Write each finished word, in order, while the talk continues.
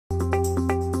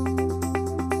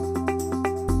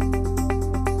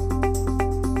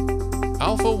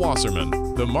Alfa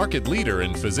Wassermann, the market leader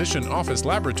in physician office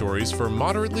laboratories for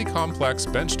moderately complex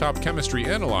benchtop chemistry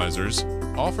analyzers,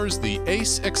 offers the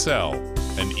ACE Axcel,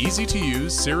 an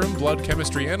easy-to-use serum blood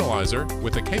chemistry analyzer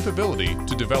with the capability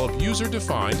to develop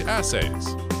user-defined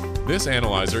assays. This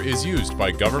analyzer is used by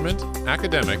government,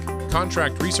 academic,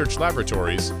 contract research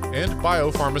laboratories, and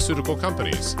biopharmaceutical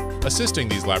companies, assisting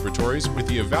these laboratories with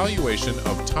the evaluation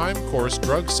of time-course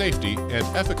drug safety and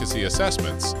efficacy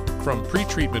assessments from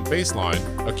pre-treatment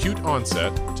baseline, acute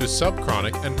onset, to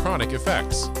subchronic and chronic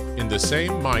effects in the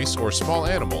same mice or small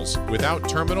animals without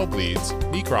terminal bleeds,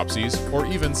 necropsies, or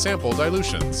even sample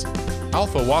dilutions.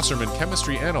 Alfa Wassermann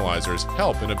chemistry analyzers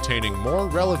help in obtaining more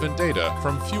relevant data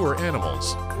from fewer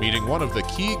animals, meeting one of the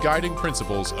key guiding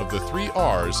principles of the 3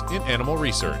 R's in animal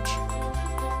research.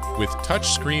 With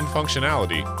touchscreen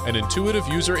functionality, an intuitive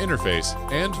user interface,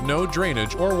 and no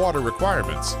drainage or water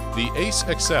requirements, the ACE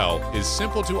Axcel is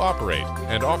simple to operate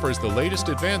and offers the latest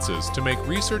advances to make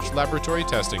research laboratory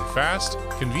testing fast,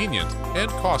 convenient,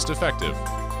 and cost-effective.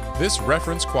 This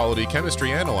reference quality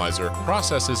chemistry analyzer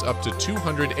processes up to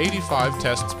 285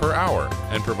 tests per hour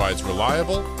and provides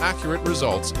reliable, accurate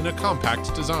results in a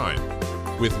compact design.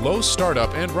 With low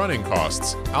startup and running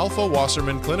costs, Alfa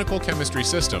Wassermann clinical chemistry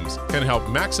systems can help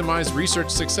maximize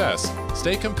research success,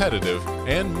 stay competitive,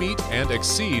 and meet and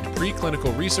exceed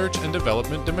preclinical research and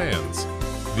development demands.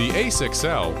 The ACE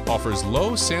Axcel offers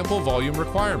low sample volume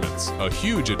requirements, a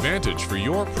huge advantage for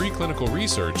your preclinical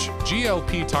research,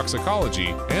 GLP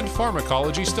toxicology, and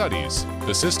pharmacology studies.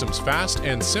 The system's fast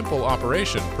and simple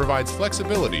operation provides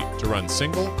flexibility to run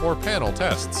single or panel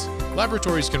tests.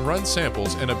 Laboratories can run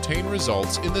samples and obtain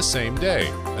results in the same day,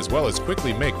 as well as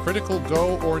quickly make critical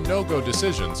go or no-go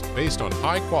decisions based on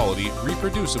high-quality,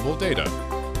 reproducible data.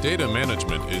 Data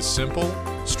management is simple,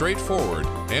 straightforward,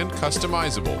 and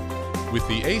customizable. With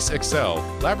the ACE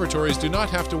Axcel, laboratories do not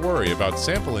have to worry about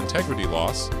sample integrity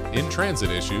loss, in-transit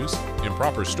issues,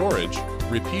 improper storage,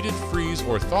 repeated freeze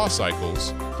or thaw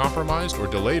cycles, compromised or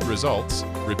delayed results,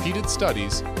 repeated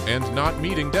studies, and not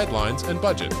meeting deadlines and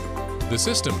budget. The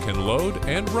system can load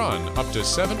and run up to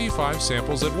 75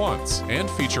 samples at once and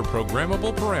feature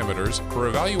programmable parameters for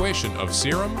evaluation of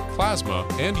serum, plasma,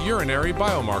 and urinary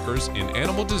biomarkers in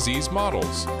animal disease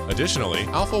models. Additionally,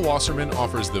 Alfa Wassermann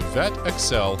offers the VET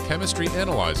Axcel chemistry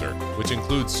analyzer, which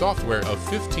includes software of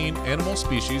 15 animal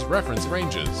species reference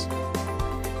ranges.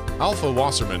 Alfa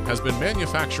Wassermann has been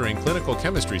manufacturing clinical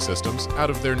chemistry systems out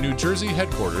of their New Jersey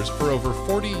headquarters for over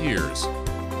 40 years.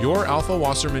 Your Alfa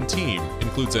Wassermann team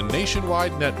includes a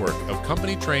nationwide network of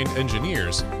company-trained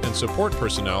engineers and support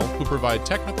personnel who provide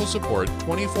technical support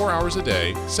 24 hours a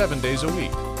day, 7 days a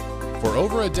week. For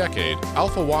over a decade,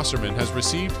 Alfa Wassermann has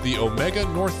received the Omega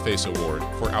North Face Award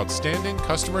for outstanding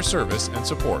customer service and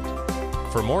support.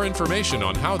 For more information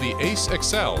on how the ACE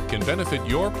Axcel can benefit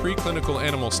your preclinical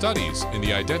animal studies in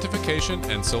the identification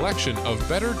and selection of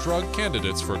better drug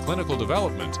candidates for clinical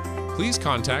development, please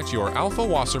contact your Alfa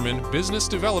Wassermann Business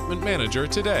Development Manager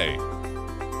today.